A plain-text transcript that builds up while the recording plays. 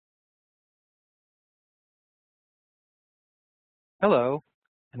Hello,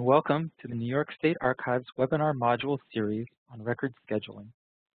 and welcome to the New York State Archives webinar module series on record scheduling,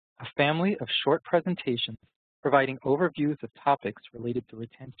 a family of short presentations providing overviews of topics related to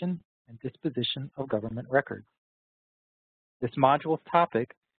retention and disposition of government records. This module's topic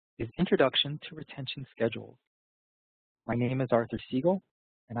is Introduction to Retention Schedules. My name is Arthur Siegel,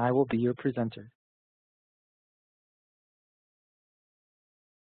 and I will be your presenter.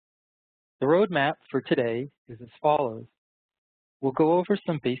 The roadmap for today is as follows. We'll go over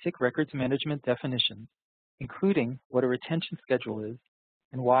some basic records management definitions, including what a retention schedule is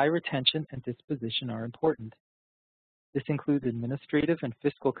and why retention and disposition are important. This includes administrative and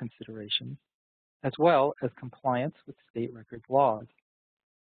fiscal considerations, as well as compliance with state records laws.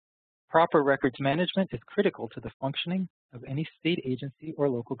 Proper records management is critical to the functioning of any state agency or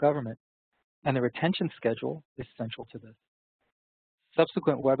local government, and the retention schedule is central to this.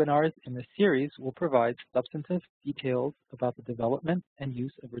 Subsequent webinars in this series will provide substantive details about the development and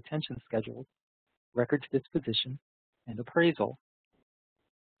use of retention schedules, records disposition, and appraisal.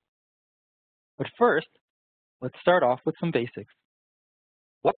 But first, let's start off with some basics.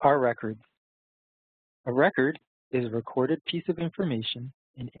 What are records? A record is a recorded piece of information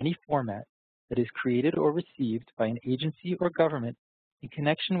in any format that is created or received by an agency or government in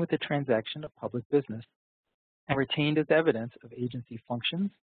connection with a transaction of public business, and retained as evidence of agency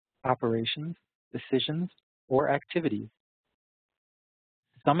functions, operations, decisions, or activities.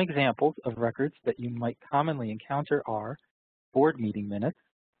 Some examples of records that you might commonly encounter are board meeting minutes,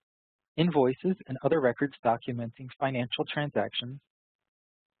 invoices and other records documenting financial transactions,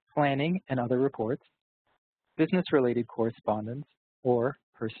 planning and other reports, business-related correspondence, or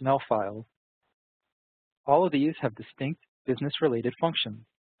personnel files. All of these have distinct business-related functions.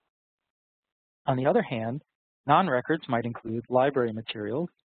 On the other hand, non-records might include library materials,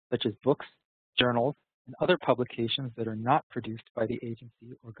 such as books, journals, and other publications that are not produced by the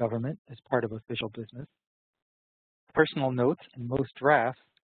agency or government as part of official business, personal notes and most drafts,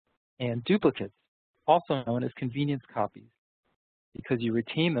 and duplicates, also known as convenience copies, because you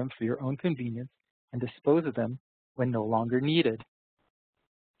retain them for your own convenience and dispose of them when no longer needed.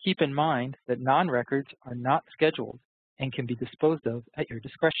 Keep in mind that non-records are not scheduled and can be disposed of at your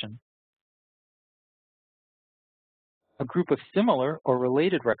discretion. A group of similar or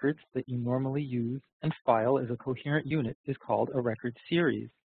related records that you normally use and file as a coherent unit is called a record series.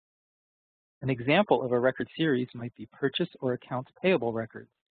 An example of a record series might be purchase or accounts payable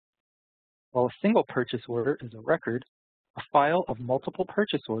records. While a single purchase order is a record, a file of multiple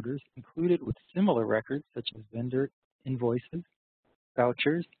purchase orders included with similar records such as vendor invoices,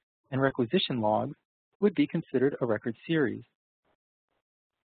 vouchers, and requisition logs would be considered a record series.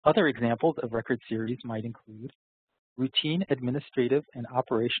 Other examples of record series might include routine administrative and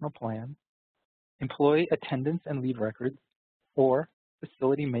operational plans, employee attendance and leave records, or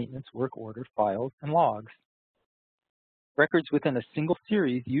facility maintenance work order files and logs. Records within a single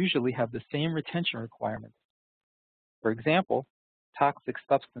series usually have the same retention requirements. For example, toxic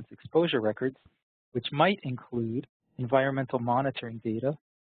substance exposure records, which might include environmental monitoring data,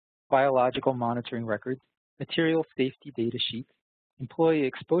 biological monitoring records, material safety data sheets, employee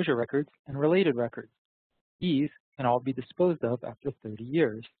exposure records, and related records. These can all be disposed of after 30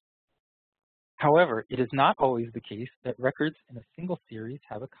 years. However, it is not always the case that records in a single series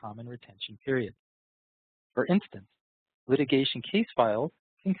have a common retention period. For instance, litigation case files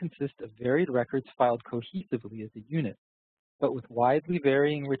can consist of varied records filed cohesively as a unit, but with widely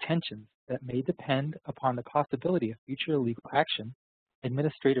varying retentions that may depend upon the possibility of future legal action,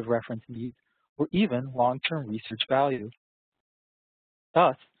 administrative reference needs, or even long-term research value.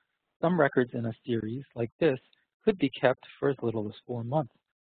 Thus, some records in a series like this could be kept for as little as 4 months,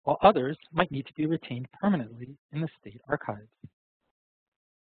 while others might need to be retained permanently in the state archives.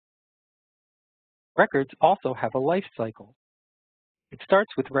 Records also have a life cycle. It starts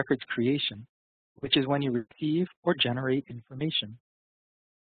with records creation, which is when you receive or generate information.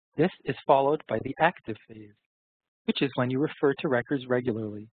 This is followed by the active phase, which is when you refer to records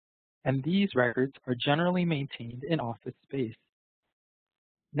regularly, and these records are generally maintained in office space.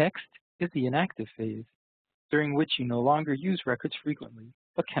 Next is the inactive phase, during which you no longer use records frequently,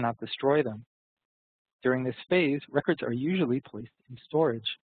 but cannot destroy them. During this phase, records are usually placed in storage.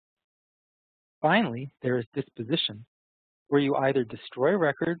 Finally, there is disposition, where you either destroy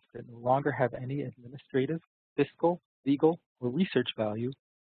records that no longer have any administrative, fiscal, legal, or research value,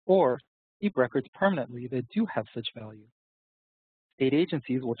 or keep records permanently that do have such value. State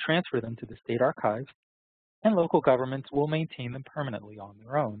agencies will transfer them to the state archives, and local governments will maintain them permanently on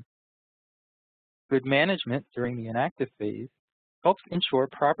their own. Good management during the inactive phase helps ensure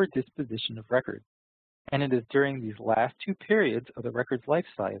proper disposition of records, and it is during these last two periods of the record's life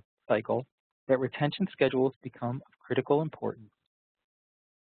cycle that retention schedules become of critical importance.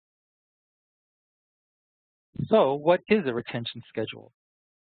 So, what is a retention schedule?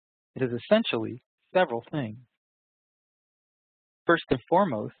 It is essentially several things. First and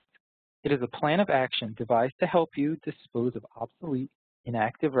foremost, it is a plan of action devised to help you dispose of obsolete,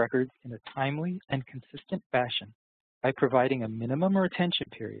 inactive records in a timely and consistent fashion by providing a minimum retention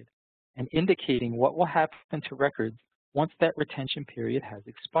period and indicating what will happen to records once that retention period has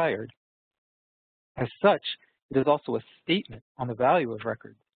expired. As such, it is also a statement on the value of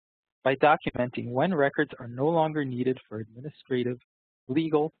records by documenting when records are no longer needed for administrative,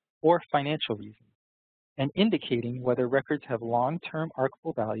 legal, or financial reasons, and indicating whether records have long-term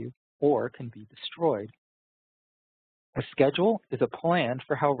archival value or can be destroyed. A schedule is a plan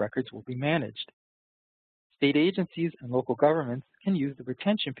for how records will be managed. State agencies and local governments can use the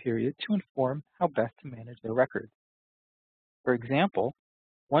retention period to inform how best to manage their records. For example,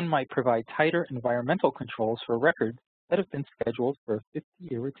 one might provide tighter environmental controls for records that have been scheduled for a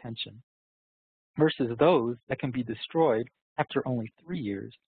 50-year retention versus those that can be destroyed after only 3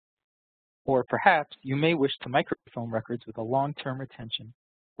 years. Or perhaps you may wish to microfilm records with a long-term retention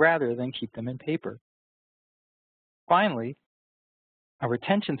rather than keep them in paper. Finally, a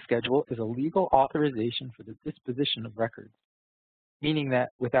retention schedule is a legal authorization for the disposition of records, meaning that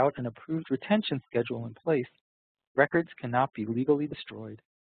without an approved retention schedule in place, records cannot be legally destroyed.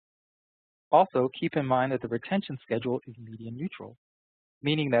 Also, keep in mind that the retention schedule is media neutral,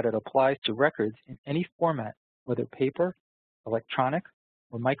 meaning that it applies to records in any format, whether paper, electronic,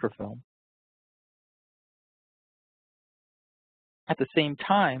 or microfilm. At the same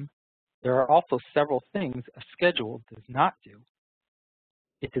time, there are also several things a schedule does not do.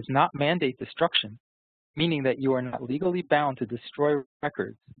 It does not mandate destruction, meaning that you are not legally bound to destroy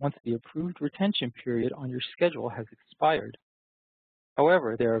records once the approved retention period on your schedule has expired.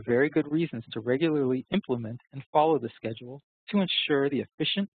 However, there are very good reasons to regularly implement and follow the schedule to ensure the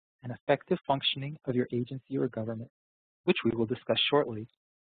efficient and effective functioning of your agency or government, which we will discuss shortly.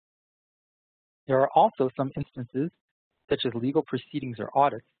 There are also some instances, such as legal proceedings or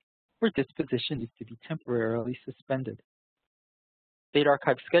audits, where disposition needs to be temporarily suspended. State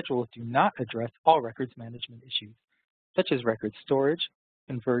archive schedules do not address all records management issues, such as record storage,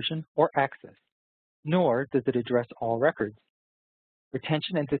 conversion, or access, nor does it address all records.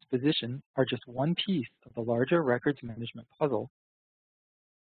 Retention and disposition are just one piece of the larger records management puzzle.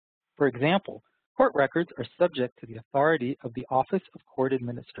 For example, court records are subject to the authority of the Office of Court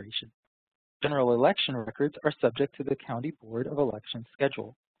Administration. General election records are subject to the County Board of Elections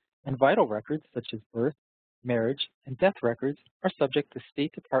schedule, and vital records such as birth, marriage, and death records are subject to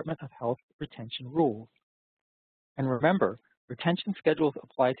State Department of Health retention rules. And remember, retention schedules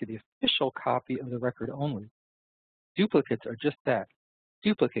apply to the official copy of the record only. Duplicates are just that,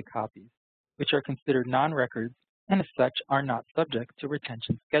 duplicate copies, which are considered non-records and as such are not subject to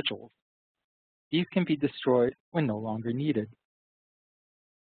retention schedules. These can be destroyed when no longer needed.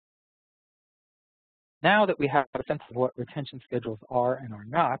 Now that we have a sense of what retention schedules are and are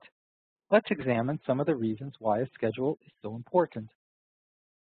not, let's examine some of the reasons why a schedule is so important.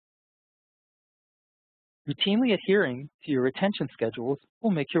 Routinely adhering to your retention schedules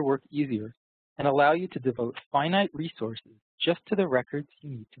will make your work easier and allow you to devote finite resources just to the records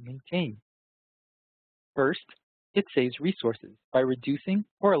you need to maintain. First, it saves resources by reducing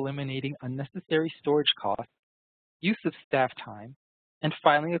or eliminating unnecessary storage costs, use of staff time, and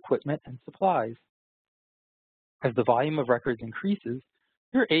filing equipment and supplies. As the volume of records increases,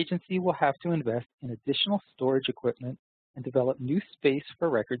 your agency will have to invest in additional storage equipment and develop new space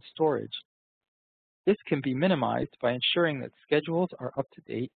for record storage. This can be minimized by ensuring that schedules are up to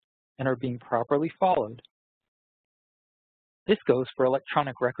date and are being properly followed. This goes for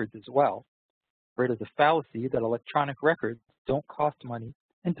electronic records as well, for it is a fallacy that electronic records don't cost money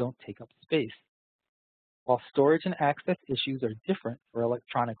and don't take up space. While storage and access issues are different for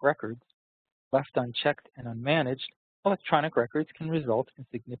electronic records, left unchecked and unmanaged, electronic records can result in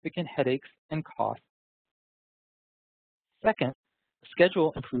significant headaches and costs. Second, a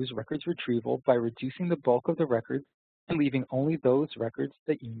schedule improves records retrieval by reducing the bulk of the records and leaving only those records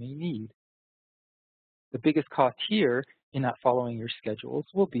that you may need. The biggest cost here in not following your schedules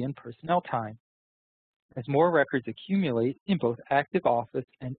will be in personnel time. As more records accumulate in both active office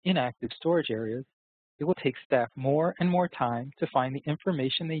and inactive storage areas, it will take staff more and more time to find the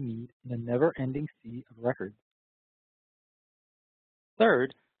information they need in a never-ending sea of records.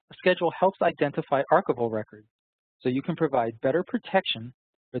 Third, a schedule helps identify archival records, so you can provide better protection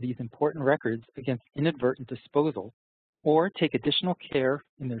for these important records against inadvertent disposal or take additional care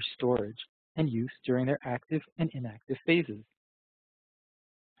in their storage. and use during their active and inactive phases.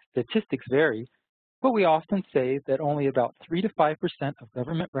 Statistics vary, but we often say that only about 3 to 5% of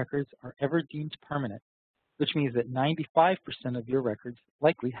government records are ever deemed permanent, which means that 95% of your records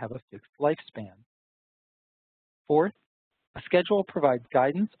likely have a fixed lifespan. Fourth, a schedule provides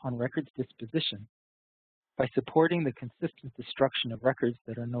guidance on records disposition. By supporting the consistent destruction of records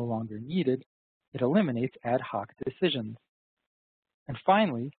that are no longer needed, it eliminates ad hoc decisions. And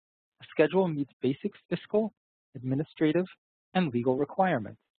finally, a schedule meets basic fiscal, administrative, and legal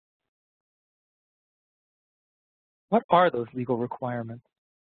requirements. What are those legal requirements?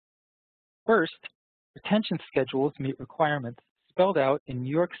 First, retention schedules meet requirements spelled out in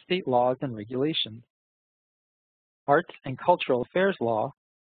New York State laws and regulations. Arts and Cultural Affairs law,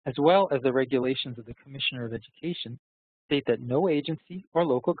 as well as the regulations of the Commissioner of Education, state that no agency or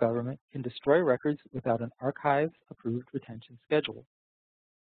local government can destroy records without an archives-approved retention schedule.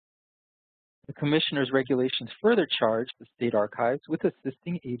 The Commissioner's regulations further charge the state archives with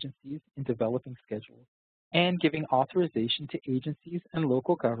assisting agencies in developing schedules and giving authorization to agencies and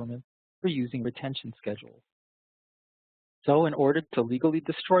local governments for using retention schedules. So in order to legally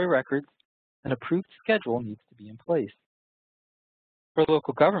destroy records, an approved schedule needs to be in place. For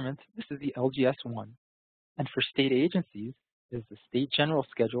local governments, this is the LGS-1, and for state agencies, it is the State General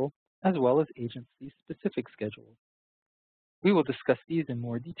Schedule as well as agency-specific schedules. We will discuss these in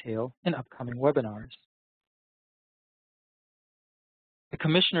more detail in upcoming webinars. The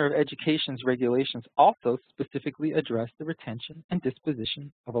Commissioner of Education's regulations also specifically address the retention and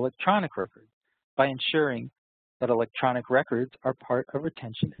disposition of electronic records by ensuring that electronic records are part of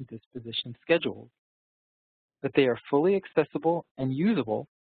retention and disposition schedules, that they are fully accessible and usable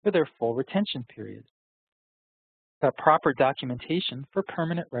for their full retention period, that proper documentation for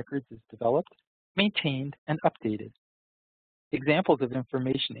permanent records is developed, maintained, and updated. Examples of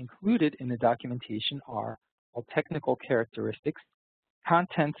information included in the documentation are all technical characteristics,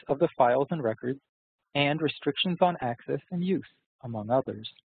 contents of the files and records, and restrictions on access and use, among others.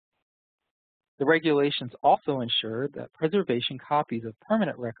 The regulations also ensure that preservation copies of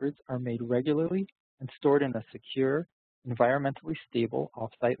permanent records are made regularly and stored in a secure, environmentally stable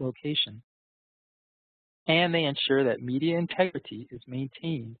off-site location. And they ensure that media integrity is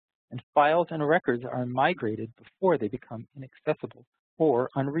maintained and files and records are migrated before they become inaccessible or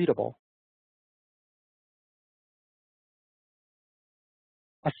unreadable.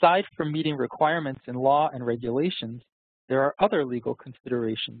 Aside from meeting requirements in law and regulations, there are other legal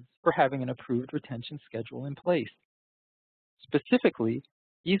considerations for having an approved retention schedule in place. Specifically,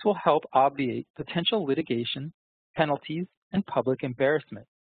 these will help obviate potential litigation, penalties, and public embarrassment.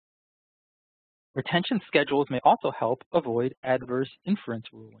 Retention schedules may also help avoid adverse inference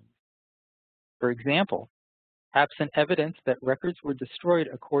rulings. For example, absent evidence that records were destroyed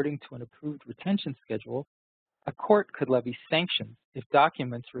according to an approved retention schedule, a court could levy sanctions if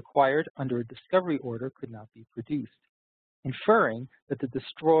documents required under a discovery order could not be produced, inferring that the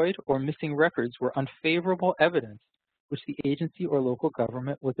destroyed or missing records were unfavorable evidence which the agency or local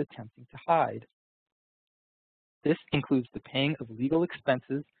government was attempting to hide. This includes the paying of legal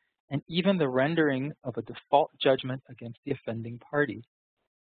expenses and even the rendering of a default judgment against the offending party.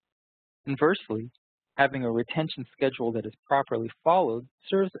 Conversely, having a retention schedule that is properly followed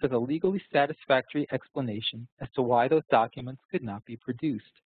serves as a legally satisfactory explanation as to why those documents could not be produced.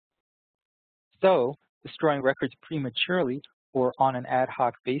 So, destroying records prematurely or on an ad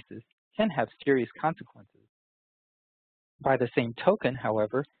hoc basis can have serious consequences. By the same token,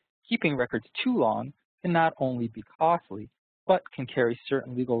 however, keeping records too long can not only be costly, but can carry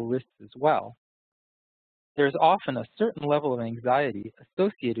certain legal risks as well. There is often a certain level of anxiety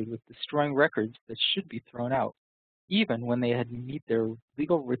associated with destroying records that should be thrown out, even when they had meet their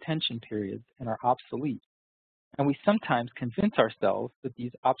legal retention periods and are obsolete. And we sometimes convince ourselves that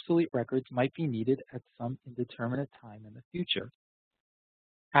these obsolete records might be needed at some indeterminate time in the future.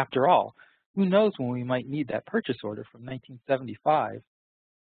 After all, who knows when we might need that purchase order from 1975?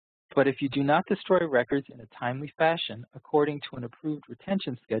 But if you do not destroy records in a timely fashion according to an approved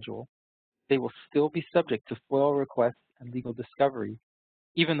retention schedule, they will still be subject to FOIL requests and legal discovery,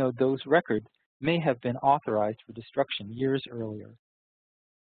 even though those records may have been authorized for destruction years earlier.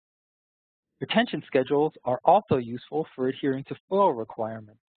 Retention schedules are also useful for adhering to FOIL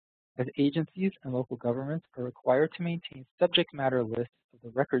requirements, as agencies and local governments are required to maintain subject matter lists of the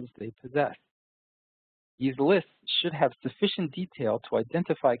records they possess. These lists should have sufficient detail to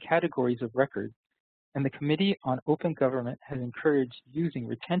identify categories of records, and the Committee on Open Government has encouraged using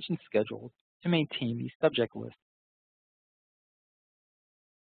retention schedules to maintain these subject lists.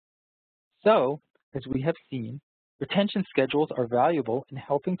 So, as we have seen, Retention schedules are valuable in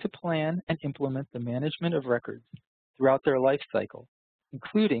helping to plan and implement the management of records throughout their life cycle,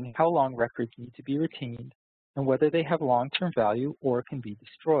 including how long records need to be retained and whether they have long-term value or can be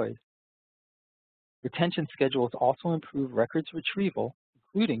destroyed. Retention schedules also improve records retrieval,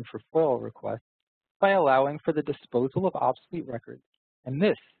 including for FOIL requests, by allowing for the disposal of obsolete records, and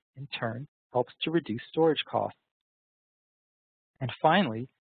this, in turn, helps to reduce storage costs. And finally,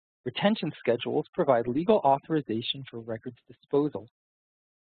 retention schedules provide legal authorization for records disposal.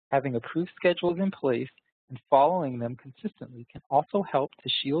 Having approved schedules in place and following them consistently can also help to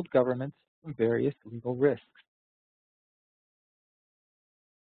shield governments from various legal risks.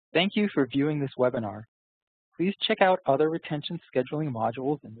 Thank you for viewing this webinar. Please check out other retention scheduling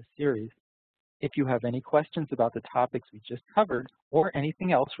modules in the series. If you have any questions about the topics we just covered or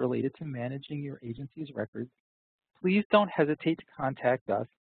anything else related to managing your agency's records, please don't hesitate to contact us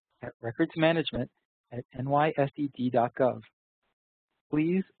at recordsmanagement@nysed.gov.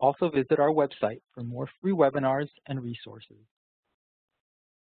 Please also visit our website for more free webinars and resources.